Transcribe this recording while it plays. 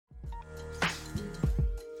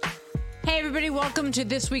everybody. Welcome to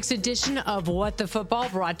this week's edition of What the Football,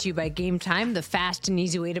 brought to you by Game Time, the fast and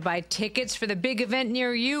easy way to buy tickets for the big event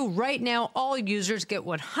near you. Right now, all users get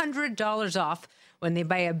 $100 off when they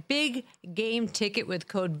buy a big game ticket with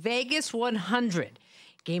code Vegas100.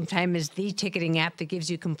 Game Time is the ticketing app that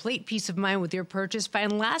gives you complete peace of mind with your purchase.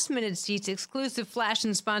 Find last-minute seats, exclusive flash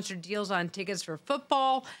and sponsored deals on tickets for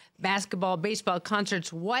football, basketball, baseball,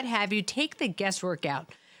 concerts, what have you. Take the guesswork out.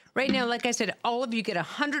 Right now, like I said, all of you get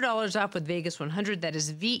 $100 off with Vegas 100. That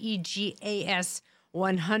is VEGAS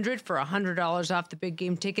 100 for $100 off the big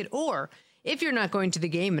game ticket. Or if you're not going to the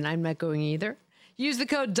game, and I'm not going either, use the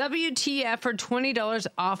code WTF for $20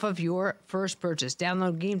 off of your first purchase.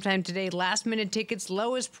 Download Game Time today. Last minute tickets,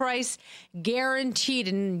 lowest price, guaranteed.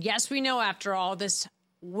 And yes, we know after all this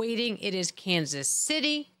waiting, it is Kansas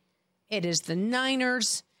City. It is the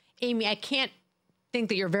Niners. Amy, I can't think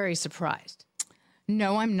that you're very surprised.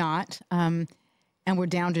 No, I'm not. And we're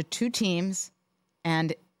down to two teams.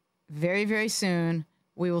 And very, very soon,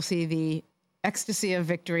 we will see the ecstasy of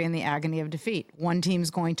victory and the agony of defeat. One team's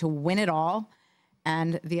going to win it all,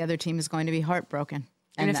 and the other team is going to be heartbroken.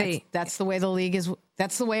 And that's the way the league is.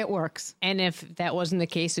 That's the way it works. And if that wasn't the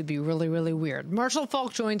case, it'd be really, really weird. Marshall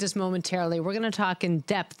Faulk joins us momentarily. We're going to talk in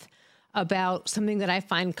depth about something that I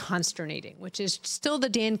find consternating, which is still the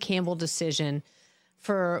Dan Campbell decision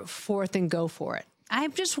for fourth and go for it.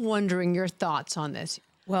 I'm just wondering your thoughts on this.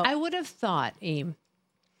 Well, I would have thought, Aim,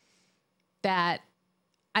 that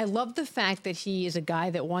I love the fact that he is a guy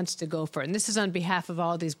that wants to go for it. And this is on behalf of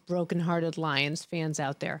all these brokenhearted Lions fans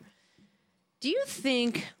out there. Do you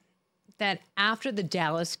think that after the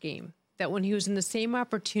Dallas game, that when he was in the same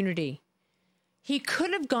opportunity, he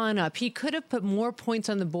could have gone up, he could have put more points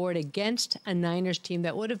on the board against a Niners team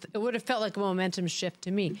that would have felt like a momentum shift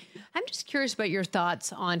to me? I'm just curious about your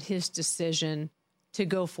thoughts on his decision to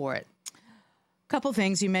go for it. Couple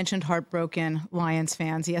things. You mentioned heartbroken Lions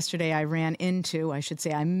fans. Yesterday I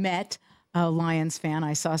met a Lions fan.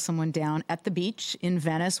 I saw someone down at the beach in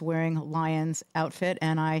Venice wearing Lions outfit,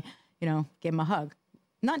 and I, gave him a hug.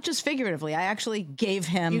 Not just figuratively. I actually gave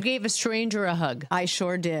him... You gave a stranger a hug. I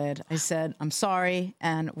sure did. I said, I'm sorry,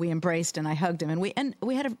 and we embraced, and I hugged him. And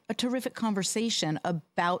we had a terrific conversation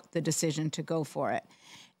about the decision to go for it.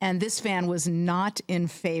 And this fan was not in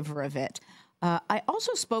favor of it. I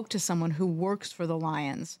also spoke to someone who works for the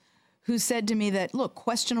Lions who said to me that, look,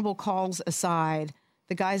 questionable calls aside,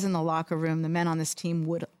 the guys in the locker room, the men on this team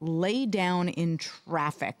would lay down in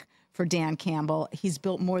traffic for Dan Campbell. He's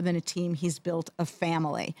built more than a team. He's built a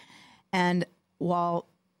family. And while,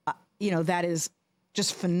 that is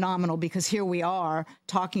just phenomenal because here we are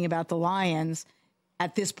talking about the Lions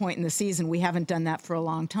at this point in the season. We haven't done that for a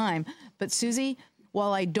long time. But Susie,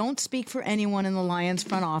 while I don't speak for anyone in the Lions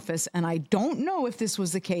front office, and I don't know if this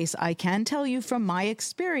was the case, I can tell you from my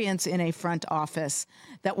experience in a front office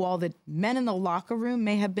that while the men in the locker room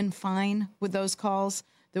may have been fine with those calls,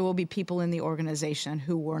 there will be people in the organization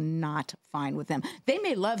who were not fine with them. They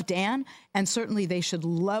may love Dan, and certainly they should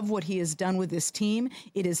love what he has done with this team.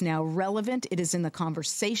 It is now relevant. It is in the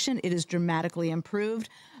conversation. It is dramatically improved.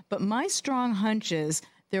 But my strong hunch is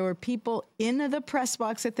there were people in the press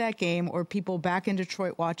box at that game or people back in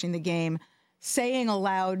Detroit watching the game saying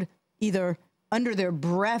aloud, either under their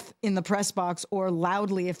breath in the press box or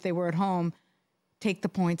loudly if they were at home, take the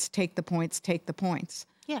points, take the points, take the points.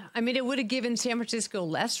 Yeah, I mean, it would have given San Francisco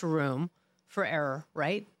less room for error,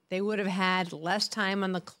 right? They would have had less time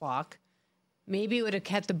on the clock. Maybe it would have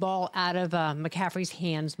kept the ball out of McCaffrey's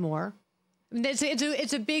hands more. I mean,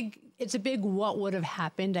 it's a big what would have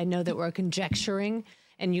happened. I know that we're conjecturing,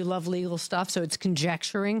 and you love legal stuff, so it's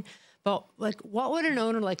conjecturing. But what would an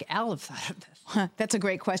owner like Al have thought of this? That's a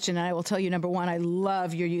great question, and I will tell you, number one, I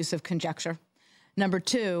love your use of conjecture. Number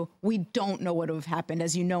two, we don't know what would have happened.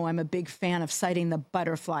 As you know, I'm a big fan of citing the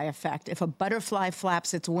butterfly effect. If a butterfly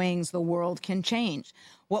flaps its wings, the world can change.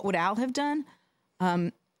 What would Al have done?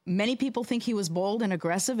 Many people think he was bold and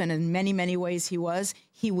aggressive, and in many, many ways he was.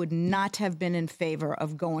 He would not have been in favor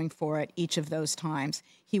of going for it each of those times.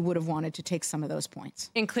 He would have wanted to take some of those points.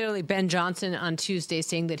 And clearly Ben Johnson on Tuesday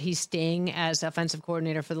saying that he's staying as offensive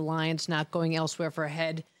coordinator for the Lions, not going elsewhere for a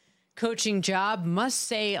head coaching job, must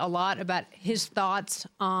say a lot about his thoughts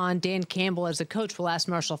on Dan Campbell as a coach. We'll ask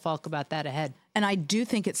Marshall Faulk about that ahead. And I do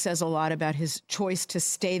think it says a lot about his choice to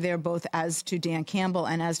stay there, both as to Dan Campbell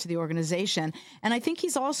and as to the organization. And I think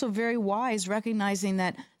he's also very wise, recognizing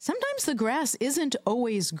that sometimes the grass isn't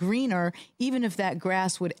always greener, even if that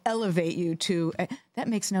grass would elevate you to, that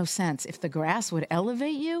makes no sense. If the grass would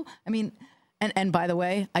elevate you, I mean, and by the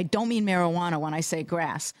way, I don't mean marijuana when I say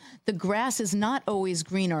grass. The grass is not always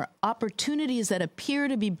greener. Opportunities that appear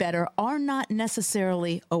to be better are not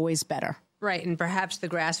necessarily always better. Right, and perhaps the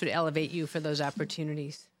grass would elevate you for those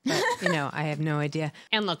opportunities. But, I have no idea.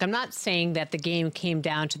 And look, I'm not saying that the game came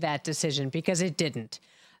down to that decision because it didn't.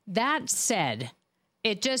 That said,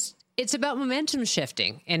 it's about momentum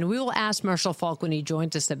shifting. And we will ask Marshall Faulk when he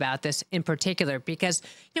joins us about this in particular, because,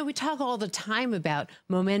 we talk all the time about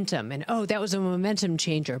momentum and, that was a momentum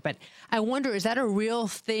changer. But I wonder, is that a real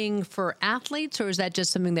thing for athletes, or is that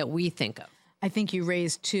just something that we think of? I think you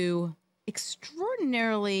raised two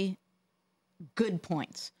extraordinarily good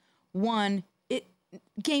points. One,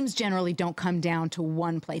 games generally don't come down to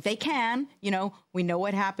one play. They can, we know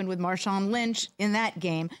what happened with Marshawn Lynch in that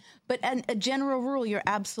game. But a general rule, you're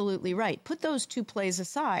absolutely right. Put those two plays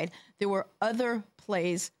aside. There were other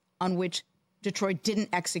plays on which Detroit didn't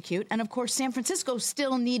execute. And of course, San Francisco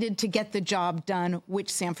still needed to get the job done, which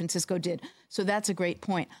San Francisco did. So that's a great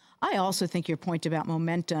point. I also think your point about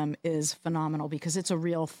momentum is phenomenal because it's a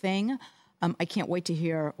real thing. I can't wait to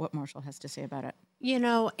hear what Marshall has to say about it.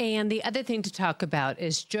 And the other thing to talk about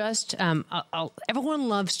is just everyone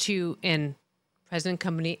loves to, and President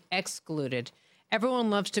Company excluded, everyone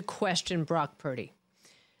loves to question Brock Purdy.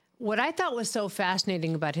 What I thought was so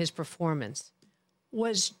fascinating about his performance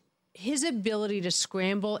was his ability to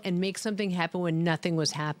scramble and make something happen when nothing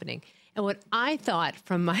was happening. And what I thought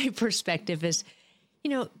from my perspective is,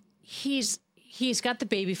 he's got the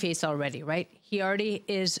baby face already, right? He already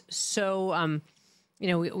is so,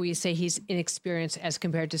 we say he's inexperienced as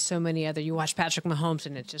compared to so many other. You watch Patrick Mahomes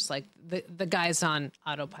and it's just like the guy's on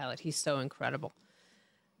autopilot. He's so incredible.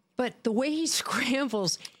 But the way he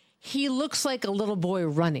scrambles, he looks like a little boy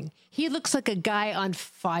running. He looks like a guy on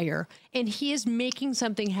fire, and he is making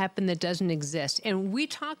something happen that doesn't exist. And we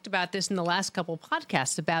talked about this in the last couple of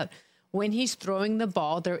podcasts about when he's throwing the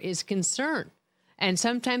ball, there is concern. And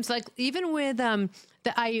sometimes, like even with the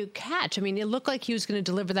Ayuk catch, it looked like he was going to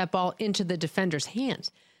deliver that ball into the defender's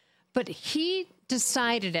hands. But he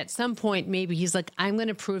decided at some point, maybe he's like, I'm going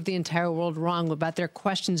to prove the entire world wrong about their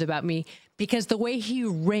questions about me, because the way he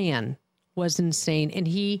ran was insane. And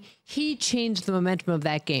he changed the momentum of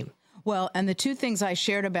that game. Well, and the two things I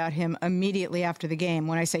shared about him immediately after the game,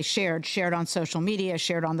 when I say shared on social media,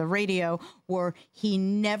 shared on the radio, were he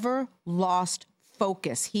never lost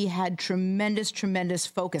focus. He had tremendous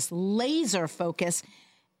focus, laser focus,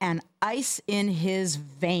 and ice in his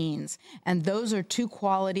veins. And those are two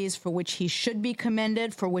qualities for which he should be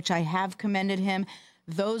commended, for which I have commended him.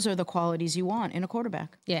 Those are the qualities you want in a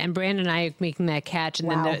quarterback. Yeah, and Brandon Ayuk making that catch, and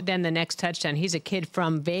wow. then the next touchdown. He's a kid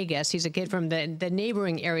from Vegas. He's a kid from the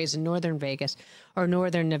neighboring areas in northern Vegas or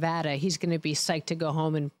northern Nevada. He's going to be psyched to go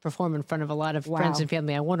home and perform in front of a lot of friends and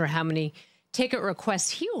family. I wonder how many ticket requests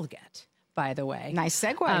he will get, by the way. Nice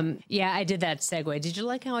segue. Yeah, I did that segue. Did you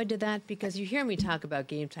like how I did that? Because you hear me talk about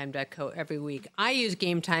GameTime.co every week. I use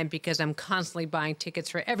GameTime because I'm constantly buying tickets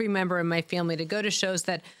for every member in my family to go to shows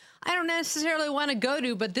that I don't necessarily want to go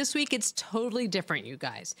to, but this week it's totally different, you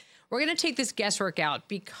guys. We're going to take this guesswork out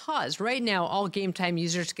because right now all GameTime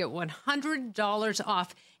users get $100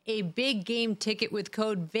 off a big game ticket with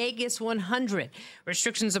code VEGAS100.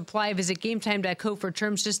 Restrictions apply. Visit GameTime.co for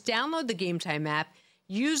terms. Just download the GameTime app.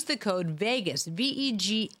 Use the code VEGAS,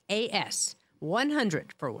 VEGAS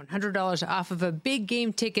 100 for $100 off of a big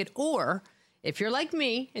game ticket. Or if you're like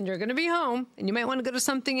me and you're going to be home and you might want to go to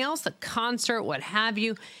something else, a concert, what have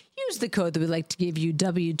you, use the code that we'd like to give you,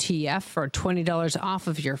 WTF, for $20 off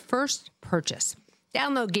of your first purchase.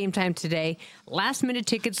 Download Game Time today. Last minute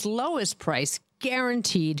tickets, lowest price,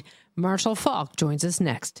 guaranteed. Marshall Faulk joins us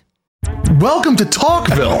next. Welcome to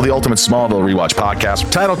Talkville, the ultimate Smallville rewatch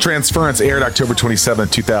podcast. Title Transference aired October 27,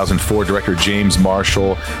 2004. Director James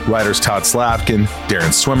Marshall, writers Todd Slavkin,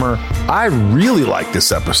 Darren Swimmer. I really like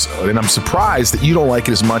this episode, and I'm surprised that you don't like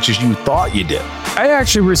it as much as you thought you did. I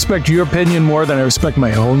actually respect your opinion more than I respect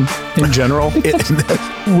my own in general.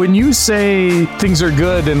 When you say things are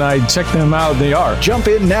good and I check them out, they are. Jump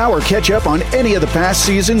in now or catch up on any of the past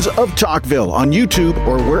seasons of Talkville on YouTube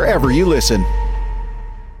or wherever you listen.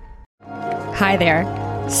 Hi there.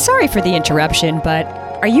 Sorry for the interruption, but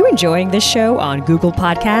are you enjoying this show on Google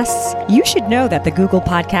Podcasts? You should know that the Google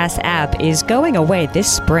Podcasts app is going away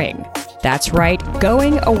this spring. That's right,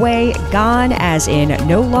 going away, gone as in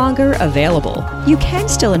no longer available. You can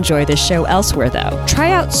still enjoy this show elsewhere though.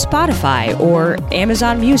 Try out Spotify or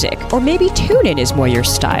Amazon Music, or maybe TuneIn is more your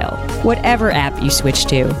style. Whatever app you switch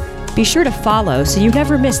to, be sure to follow so you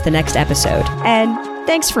never miss the next episode. And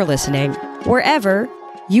thanks for listening, wherever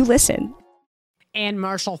you listen. And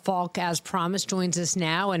Marshall Faulk, as promised, joins us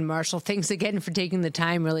now. And Marshall, thanks again for taking the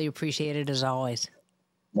time. Really appreciate it, as always.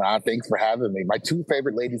 Nah, thanks for having me. My two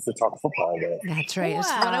favorite ladies to talk football with. That's right. That's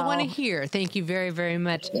what I want to hear. Thank you very, very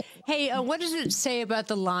much. Hey, what does it say about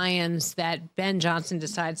the Lions that Ben Johnson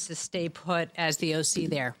decides to stay put as the OC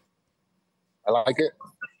there? I like it.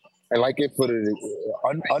 I like it for the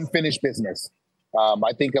unfinished business.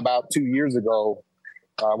 I think about 2 years ago,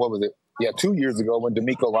 what was it? Yeah, 2 years ago when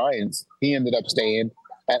DeMeco Ryans, he ended up staying.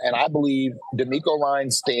 And I believe DeMeco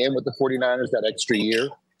Ryans staying with the 49ers that extra year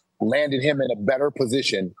landed him in a better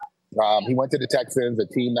position. He went to the Texans, a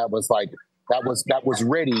team that was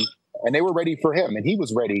ready, and they were ready for him, and he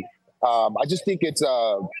was ready. I just think it's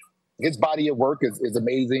his body of work is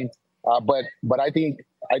amazing. But I think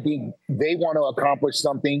they want to accomplish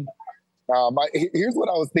something. Here's what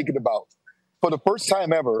I was thinking about. For the first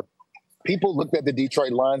time ever, people looked at the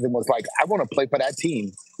Detroit Lions and was like, I want to play for that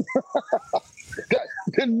team. That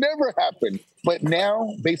could never happen. But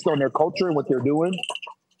now, based on their culture and what they're doing,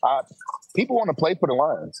 people want to play for the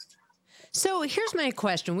Lions. So here's my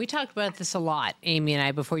question. We talked about this a lot, Amy and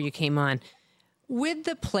I, before you came on. With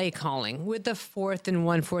the play calling, with the 4th and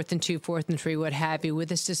 1, 4th and 2, 4th and 3, what have you, with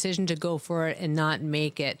this decision to go for it and not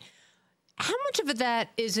make it, how much of that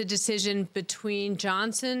is a decision between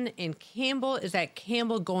Johnson and Campbell? Is that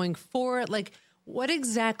Campbell going for it? Like, what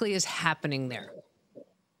exactly is happening there?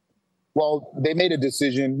 Well, they made a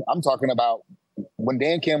decision. I'm talking about when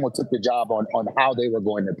Dan Campbell took the job on how they were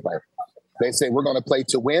going to play. They say, we're going to play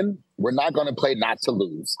to win. We're not going to play not to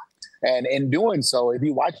lose. And in doing so, if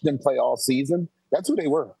you watch them play all season, that's who they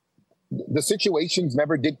were. The situations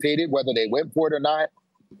never dictated whether they went for it or not.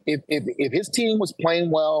 If his team was playing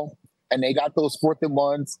well and they got those 4th and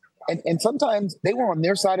 1s, and sometimes they were on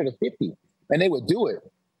their side of the 50 and they would do it.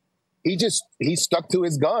 He stuck to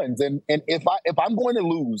his guns. And if I'm going to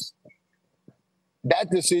lose that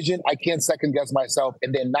decision, I can't second guess myself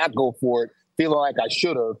and then not go for it, feeling like I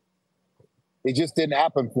should have. It just didn't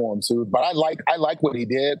happen for him, Sue. But I like what he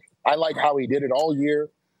did. I like how he did it all year.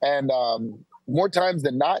 And more times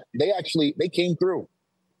than not, they came through.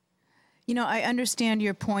 You know, I understand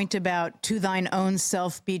your point about to thine own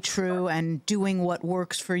self be true and doing what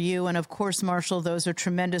works for you. And of course, Marshall, those are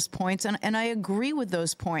tremendous points. And I agree with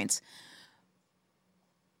those points.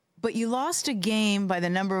 But you lost a game by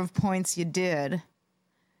the number of points you did.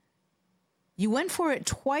 You went for it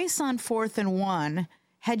twice on 4th and 1.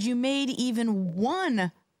 Had you made even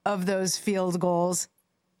one of those field goals,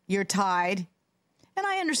 you're tied. And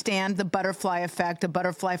I understand the butterfly effect. A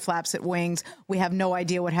butterfly flaps its wings. We have no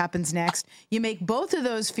idea what happens next. You make both of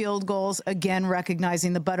those field goals, again,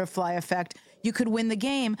 recognizing the butterfly effect, you could win the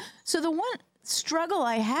game. So the one struggle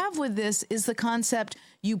I have with this is the concept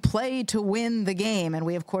you play to win the game. And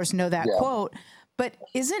we, of course, know that quote. But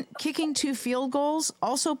isn't kicking 2 field goals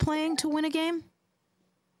also playing to win a game?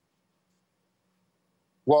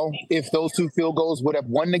 Well, if those 2 field goals would have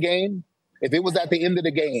won the game, if it was at the end of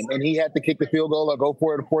the game and he had to kick the field goal or go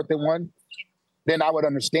for it a 4th and 1, then I would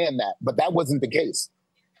understand that. But that wasn't the case.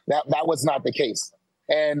 That was not the case.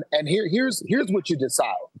 And here's what you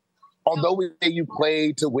decide. Although we say you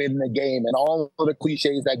play to win the game and all of the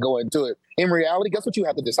cliches that go into it, in reality, guess what you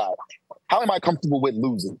have to decide? How am I comfortable with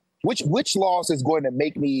losing? Which loss is going to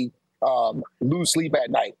make me lose sleep at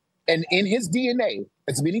night? And in his DNA,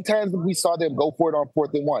 as many times as we saw them go for it on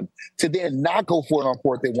 4th and 1, to then not go for it on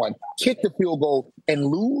 4th and 1, kick the field goal and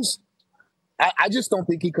lose, I just don't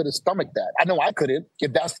think he could have stomached that. I know I couldn't.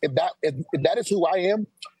 If that is who I am,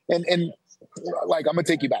 and like I'm gonna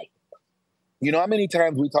take you back. You know how many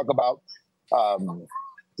times we talk about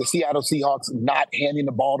the Seattle Seahawks not handing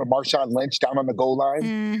the ball to Marshawn Lynch down on the goal line?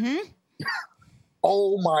 Mm-hmm.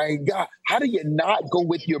 Oh my God! How do you not go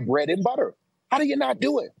with your bread and butter? How do you not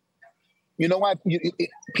do it? You know what?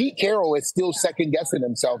 Pete Carroll is still second guessing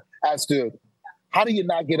himself as to how do you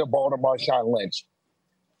not get a ball to Marshawn Lynch?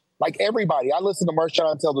 Like everybody, I listened to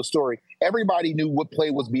Marshawn tell the story. Everybody knew what play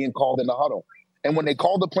was being called in the huddle. And when they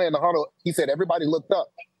called the play in the huddle, he said everybody looked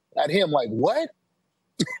up at him like, what?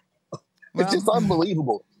 It's just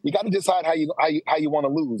unbelievable. You got to decide how you want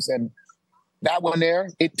to lose. And that one there,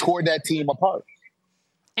 it tore that team apart.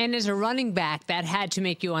 And as a running back, that had to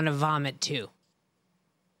make you want to vomit too.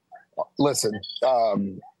 Listen,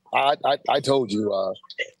 I told you.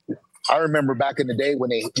 I remember back in the day when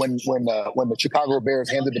the Chicago Bears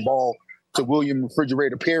handed the ball to William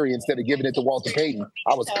Refrigerator Perry instead of giving it to Walter Payton.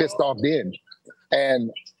 I was pissed off then.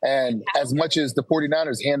 And as much as the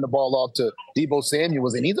 49ers hand the ball off to Deebo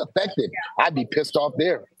Samuels and he's effective, I'd be pissed off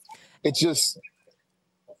there. It's just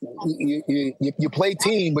you play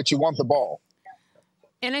team, but you want the ball.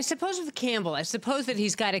 And I suppose with Campbell, I suppose that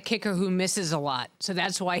he's got a kicker who misses a lot. So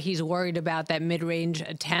that's why he's worried about that mid-range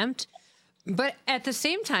attempt. But at the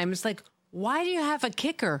same time, it's like, why do you have a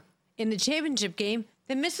kicker in the championship game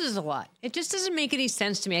that misses a lot? It just doesn't make any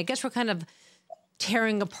sense to me. I guess we're kind of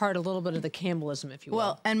tearing apart a little bit of the Campbellism, if you will.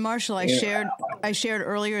 Well, and Marshall, I shared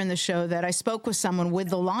earlier in the show that I spoke with someone with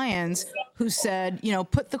the Lions who said,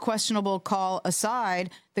 put the questionable call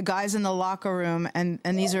aside, the guys in the locker room, and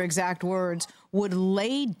these are exact words, would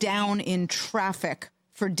lay down in traffic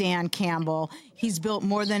for Dan Campbell. He's built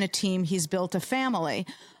more than a team. He's built a family.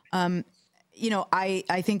 I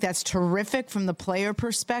think that's terrific from the player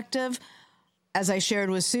perspective. As I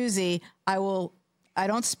shared with Susie, I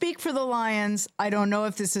don't speak for the Lions. I don't know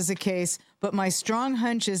if this is the case, but my strong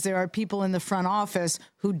hunch is there are people in the front office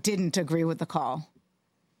who didn't agree with the call.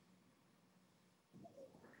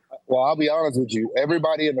 Well, I'll be honest with you.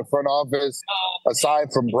 Everybody in the front office,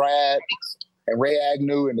 aside from Brad and Ray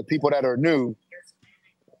Agnew and the people that are new,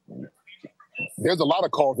 there's a lot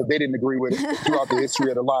of calls that they didn't agree with throughout the history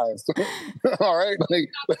of the Lions. All right,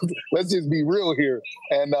 let's just be real here.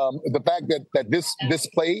 And the fact that this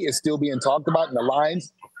play is still being talked about in the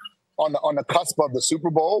Lions on the cusp of the Super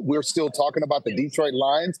Bowl, we're still talking about the Detroit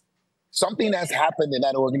Lions. Something has happened in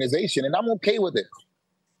that organization, and I'm okay with it.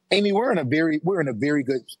 Amy, we're in a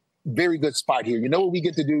very good spot here. You know what we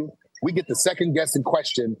get to do? We get to second guess and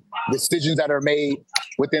question decisions that are made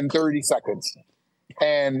within 30 seconds.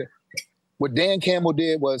 And what Dan Campbell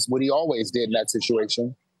did was what he always did in that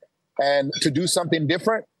situation. And to do something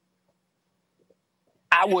different,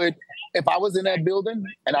 I would, if I was in that building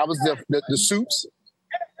and I was the suits,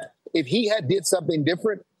 if he had did something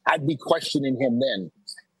different, I'd be questioning him then.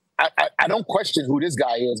 I don't question who this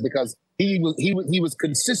guy is because he was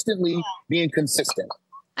consistently being consistent.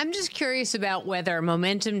 I'm just curious about whether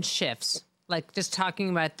momentum shifts, like just talking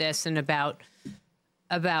about this and about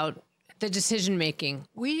the decision making.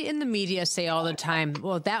 We in the media say all the time,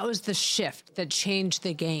 well, that was the shift that changed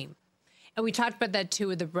the game. And we talked about that too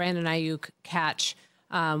with the Brandon Ayuk catch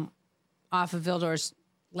off of Vildor's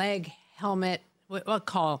leg, helmet, what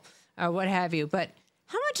call, or what have you. But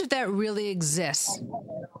how much of that really exists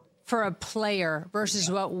for a player versus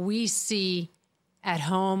what we see at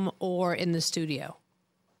home or in the studio?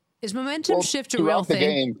 Is momentum shift a real thing?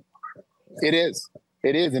 Game, it is.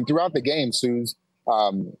 And throughout the game, Suze,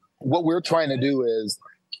 what we're trying to do is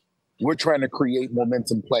we're trying to create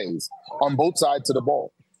momentum plays on both sides of the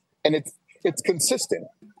ball. And it's consistent.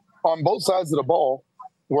 On both sides of the ball,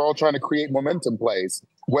 we're all trying to create momentum plays,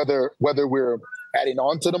 whether we're adding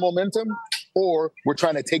on to the momentum or we're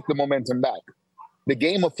trying to take the momentum back. The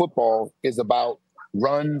game of football is about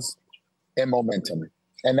runs and momentum.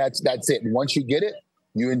 And that's it. And once you get it,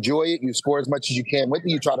 you enjoy it, you score as much as you can with it,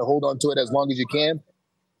 you try to hold on to it as long as you can.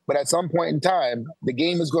 But at some point in time, the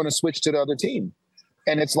game is going to switch to the other team.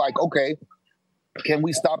 And it's like, okay, can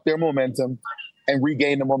we stop their momentum and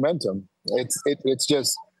regain the momentum? It's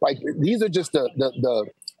just like, these are just the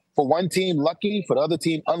for one team, lucky, for the other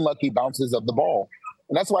team, unlucky bounces of the ball.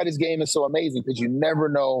 And that's why this game is so amazing, because you never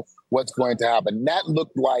know what's going to happen. That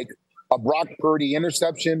looked like a Brock Purdy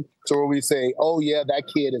interception, to where we say, oh, yeah, that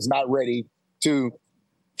kid is not ready to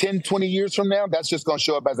 10, 20 years from now, that's just going to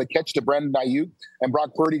show up as a catch to Brandon Ayuk, and Brock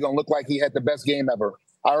Purdy going to look like he had the best game ever.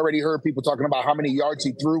 I already heard people talking about how many yards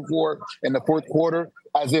he threw for in the fourth quarter,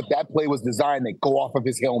 as if that play was designed to go off of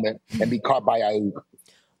his helmet and be caught by Ayuk.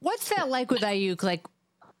 What's that like with Ayuk? Like,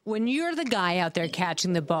 when you're the guy out there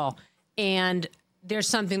catching the ball and there's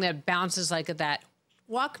something that bounces like that,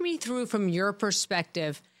 walk me through from your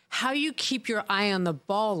perspective how you keep your eye on the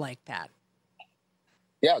ball like that.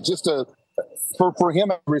 Yeah, just for him,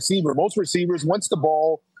 a receiver, most receivers, once the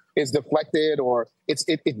ball is deflected or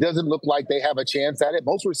it doesn't look like they have a chance at it,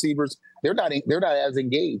 most receivers, they're not as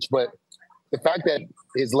engaged. But the fact that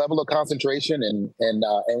his level of concentration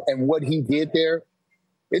and what he did there,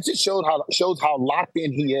 it just shows how locked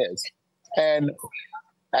in he is. And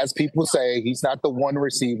as people say, he's not the one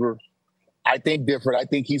receiver. I think different. I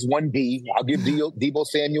think he's 1B. I'll give Deebo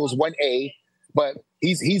Samuels 1A, but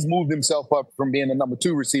he's moved himself up from being the number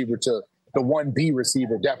 2 receiver to the 1B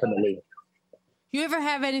receiver, definitely. You ever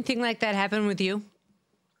have anything like that happen with you?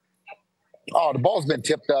 Oh, the ball's been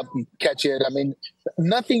tipped up, you catch it. I mean,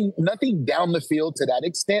 nothing down the field to that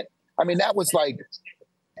extent. I mean, that was like,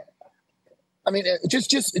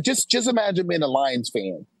 just imagine being a Lions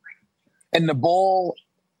fan and the ball,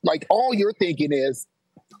 like all you're thinking is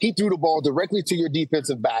he threw the ball directly to your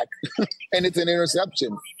defensive back and it's an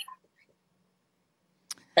interception.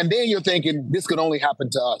 And then you're thinking this could only happen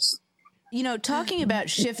to us. You know, talking about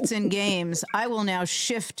shifts in games, I will now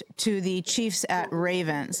shift to the Chiefs at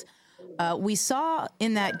Ravens. We saw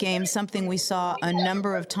in that game something we saw a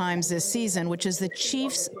number of times this season, which is the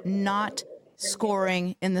Chiefs not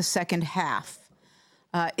scoring in the second half.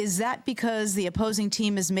 Is that because the opposing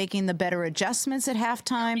team is making the better adjustments at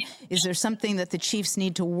halftime? Is there something that the Chiefs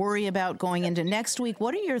need to worry about going into next week?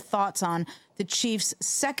 What are your thoughts on the Chiefs'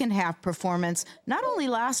 second half performance, not only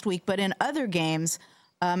last week, but in other games,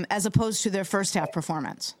 as opposed to their first half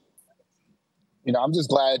performance? I'm just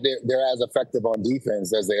glad they're as effective on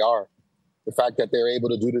defense as they are. The fact that they're able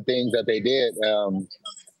to do the things that they did.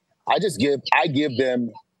 I give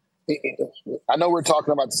them, I know we're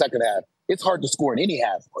talking about the second half. It's hard to score in any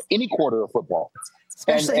half, or any quarter of football.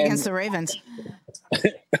 Especially against the Ravens.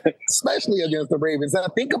 Especially against the Ravens. Now,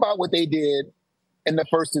 think about what they did in the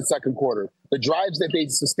first and second quarter. The drives that they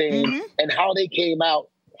sustained and how they came out.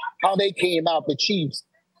 The Chiefs,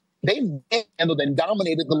 they handled and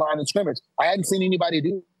dominated the line of scrimmage. I hadn't seen anybody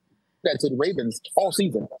do that to the Ravens all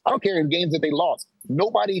season. I don't care in games that they lost.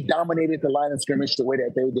 Nobody dominated the line of scrimmage the way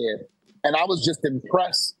that they did. And I was just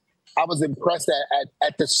impressed. I was impressed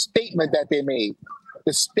at the statement that they made.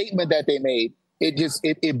 The statement that they made,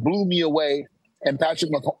 it blew me away. And Patrick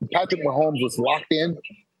Mahomes was locked in.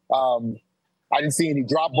 I didn't see any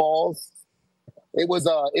drop balls.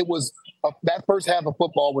 That first half of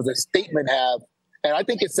football was a statement half, and I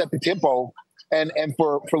think it set the tempo. And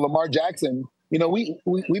for Lamar Jackson, we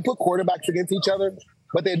put quarterbacks against each other,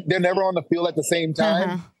 but they're never on the field at the same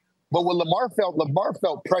time. But what Lamar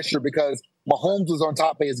felt pressure because Mahomes was on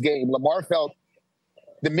top of his game. Lamar felt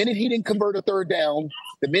the minute he didn't convert a third down,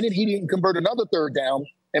 the minute he didn't convert another third down,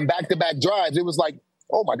 and back-to-back drives, it was like,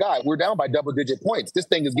 oh, my God, we're down by double-digit points. This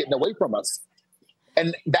thing is getting away from us.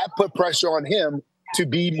 And that put pressure on him to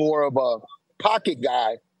be more of a pocket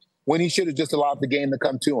guy when he should have just allowed the game to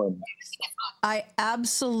come to him. I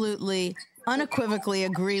absolutely, unequivocally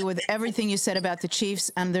agree with everything you said about the Chiefs,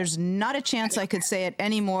 and there's not a chance I could say it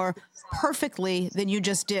any more perfectly than you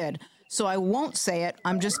just did. So I won't say it.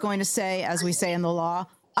 I'm just going to say, as we say in the law,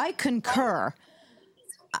 I concur.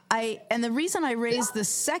 And the reason I raised the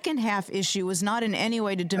second half issue was not in any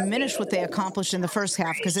way to diminish what they accomplished in the first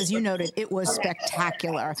half, because as you noted, it was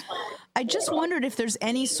spectacular. I just wondered if there's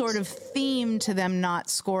any sort of theme to them not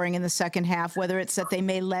scoring in the second half, whether it's that they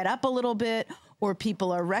may let up a little bit or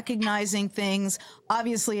people are recognizing things.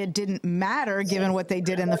 Obviously, it didn't matter given what they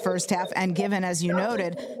did in the first half and given, as you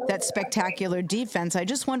noted, that spectacular defense. I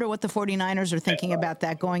just wonder what the 49ers are thinking about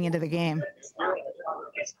that going into the game.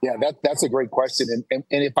 Yeah, that's a great question. And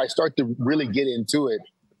if I start to really get into it,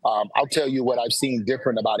 I'll tell you what I've seen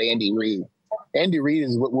different about Andy Reid. Andy Reid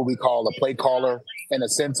is what we call a play caller in a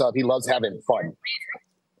sense of he loves having fun.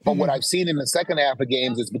 But what I've seen in the second half of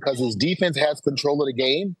games is because his defense has control of the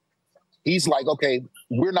game, he's like, okay,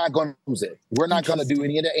 we're not going to lose it. We're not going to do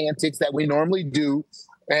any of the antics that we normally do.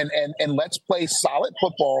 And let's play solid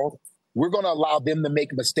football. We're going to allow them to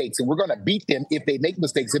make mistakes, and we're going to beat them if they make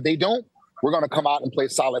mistakes. If they don't, we're going to come out and play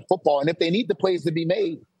solid football. And if they need the plays to be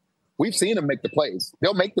made, we've seen them make the plays.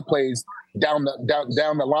 They'll make the plays down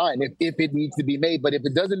the line if it needs to be made. But if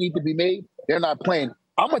it doesn't need to be made, they're not playing.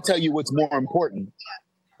 I'm going to tell you what's more important.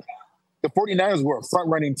 The 49ers were a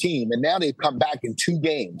front-running team, and now they've come back in 2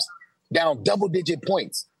 games, down double-digit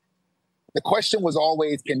points. The question was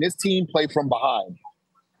always, can this team play from behind?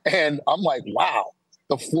 And I'm like, wow,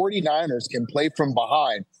 the 49ers can play from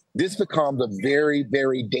behind. This becomes a very,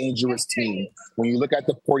 very dangerous team. When you look at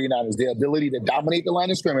the 49ers, their ability to dominate the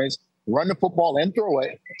line of scrimmage, run the football and throw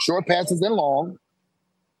it, short passes and long,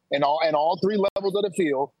 and all 3 levels of the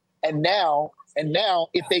field. And now,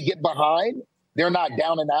 if they get behind, they're not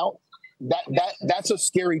down and out. That's a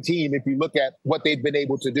scary team if you look at what they've been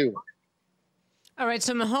able to do. All right,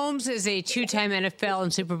 so Mahomes is a 2-time NFL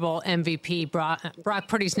and Super Bowl MVP. Brock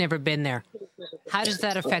Purdy's never been there. How does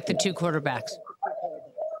that affect the 2 quarterbacks?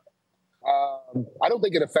 I don't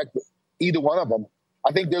think it affects either one of them.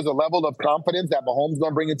 I think there's a level of confidence that Mahomes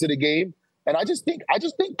going to bring into the game, and I just think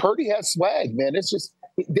Purdy has swag, man. It's just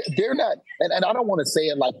they're not, and I don't want to say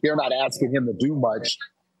it like they're not asking him to do much,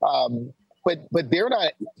 but they're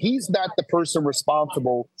not. He's not the person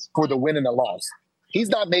responsible for the win and the loss. He's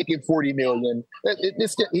not making $40 million.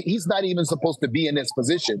 He's not even supposed to be in this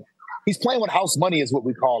position. He's playing with house money, is what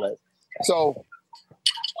we call it. So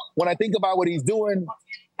when I think about what he's doing,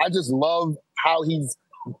 I just love how he's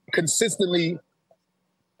consistently,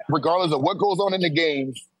 regardless of what goes on in the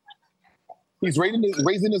game, he's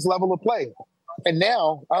raising his level of play. And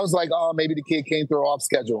now I was like, oh, maybe the kid came through off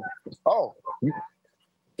schedule. Oh,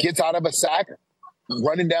 gets out of a sack,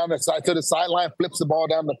 running down the side to the sideline, flips the ball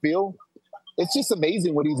down the field. It's just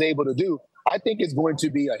amazing what he's able to do. I think it's going to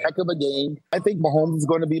be a heck of a game. I think Mahomes is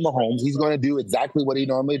going to be Mahomes. He's going to do exactly what he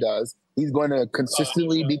normally does. He's going to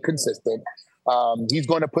consistently be consistent. He's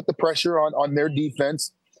going to put the pressure on their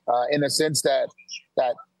defense in a sense that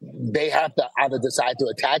they have to either decide to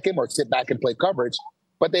attack him or sit back and play coverage.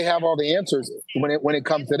 But they have all the answers when it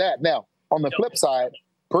comes to that. Now, on the flip side,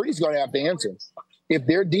 Purdy's going to have to answer. If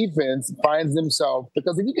their defense finds themselves,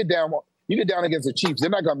 because if you get down against the Chiefs, they're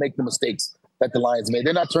not going to make the mistakes that the Lions made.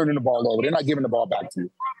 They're not turning the ball over. They're not giving the ball back to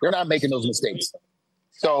you. They're not making those mistakes.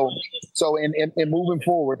 So in moving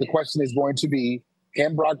forward, the question is going to be,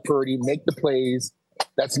 can Brock Purdy make the plays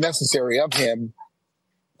that's necessary of him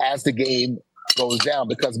as the game goes down?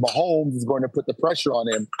 Because Mahomes is going to put the pressure on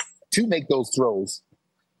him to make those throws.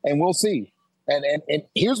 And we'll see. And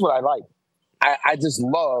here's what I like. I just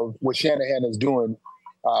love what Shanahan is doing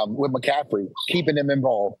with McCaffrey, keeping him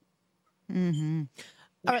involved. Mm-hmm.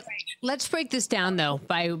 All right, let's break this down, though,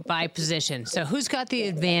 by position. So who's got the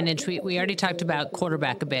advantage? We already talked about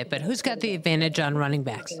quarterback a bit, but who's got the advantage on running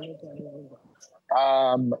backs?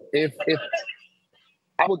 If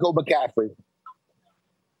I would go McCaffrey.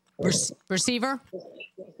 Receiver?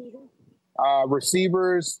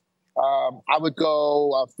 Receivers, I would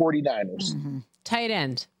go 49ers. Mm-hmm. Tight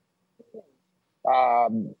end?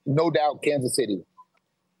 No doubt Kansas City.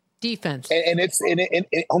 Defense. And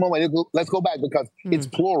hold on, wait, let's go back because it's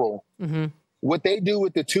plural. Mm-hmm. What they do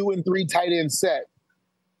with the 2 and 3 tight end set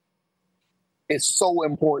is so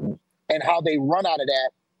important, and how they run out of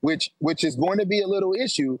that, which is going to be a little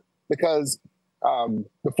issue because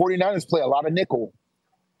the 49ers play a lot of nickel.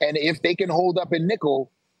 And if they can hold up in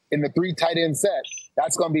nickel in the 3 tight end set,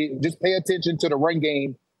 that's going to be, just pay attention to the run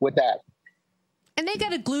game with that. And they got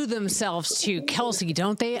to glue themselves to Kelsey,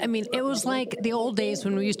 don't they? I mean, it was like the old days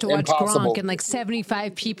when we used to watch Gronk and like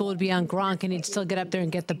 75 people would be on Gronk and he'd still get up there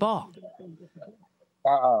and get the ball.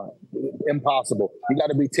 Impossible. You got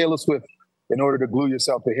to be Taylor Swift in order to glue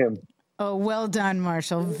yourself to him. Oh, well done,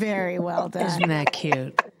 Marshall. Very well done. Isn't that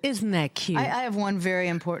cute? Isn't that cute? I have one very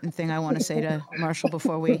important thing I want to say to Marshall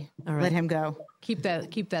before we let him go. Keep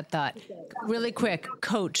that thought. Really quick,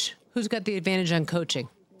 coach. Who's got the advantage on coaching?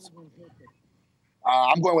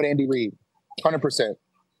 I'm going with Andy Reid, 100%.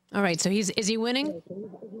 All right. So is he winning?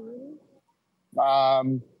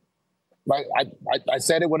 Like I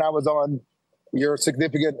said it when I was on your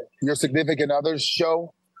significant other's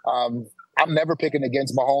show. I'm never picking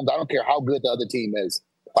against Mahomes. I don't care how good the other team is.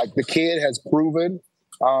 Like, the kid has proven.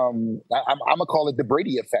 I'm gonna call it the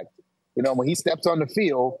Brady effect. You know, when he steps on the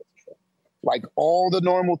field, like all the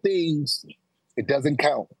normal things, it doesn't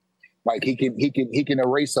count. Like he can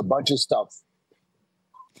erase a bunch of stuff.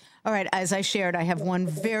 All right, as I shared, I have one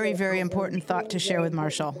very, very important thought to share with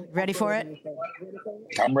Marshall. Ready for it?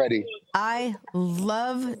 I'm ready. I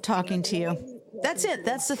love talking to you. That's it.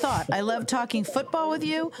 That's the thought. I love talking football with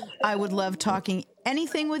you. I would love talking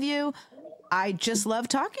anything with you. I just love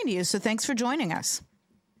talking to you. So thanks for joining us.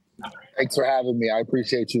 Thanks for having me. I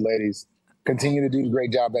appreciate you, ladies. Continue to do the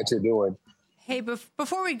great job that you're doing. Hey,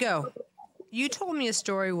 before we go, you told me a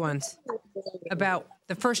story once about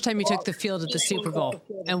the first time you took the field at the Super Bowl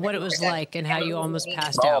and what it was like and how you almost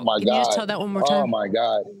passed out. Oh, my God. Can you just tell that one more time? Oh, my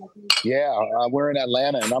God. Yeah, we're in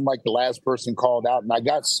Atlanta, and I'm like the last person called out, and I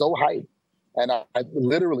got so hyped, and I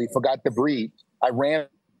literally forgot to breathe. I ran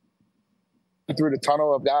through the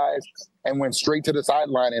tunnel of guys and went straight to the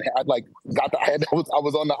sideline, and I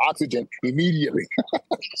was on the oxygen immediately.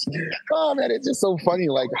 Oh, man, it's just so funny,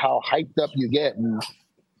 like how hyped up you get. And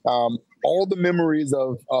all the memories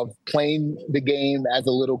of playing the game as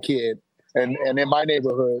a little kid. And in my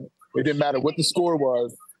neighborhood, it didn't matter what the score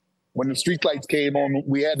was. When the street lights came on,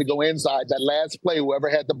 we had to go inside. That last play, whoever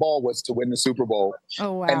had the ball was to win the Super Bowl.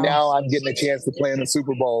 Oh, wow. And now I'm getting a chance to play in the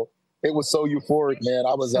Super Bowl. It was so euphoric, man.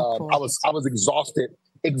 I was so cool. I was exhausted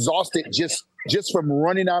just from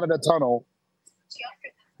running out of the tunnel.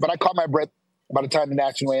 But I caught my breath by the time the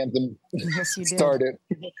national anthem started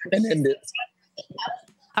and ended.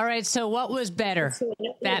 All right, so what was better,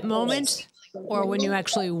 that moment or when you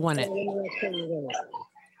actually won it?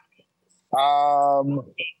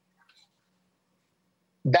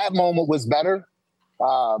 That moment was better,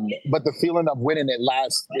 but the feeling of winning it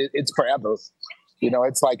lasts. It's forever. You know,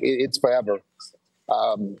 it's like it's forever.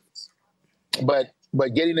 But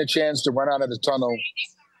getting a chance to run out of the tunnel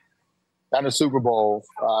at a Super Bowl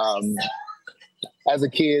as a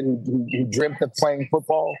kid who dreamt of playing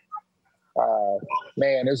football.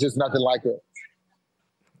 Man, there's just nothing like it.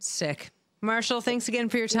 Sick. Marshall, thanks again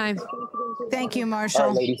for your time. Thank you, Marshall. All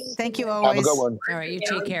right, ladies. Thank you always. Have a good one. All right, you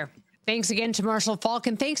take care. Thanks again to Marshall Faulk,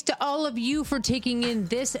 and thanks to all of you for taking in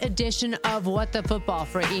this edition of What the Football.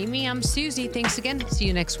 For Amy, I'm Susie. Thanks again. See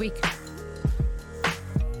you next week.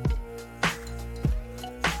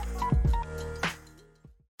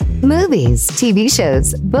 Movies, TV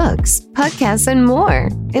shows, books, podcasts, and more.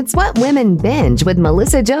 It's What Women Binge with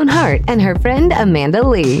Melissa Joan Hart and her friend Amanda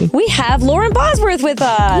Lee. We have Lauren Bosworth with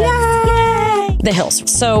us. Yay! The Hills.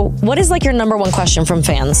 So what is like your number one question from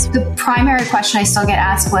fans? The primary question I still get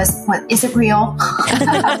asked was, "What is it real?"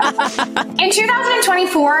 In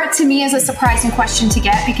 2024, to me, is a surprising question to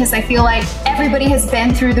get because I feel like everybody has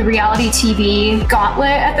been through the reality TV gauntlet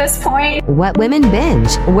at this point. What Women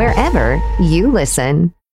Binge, wherever you listen.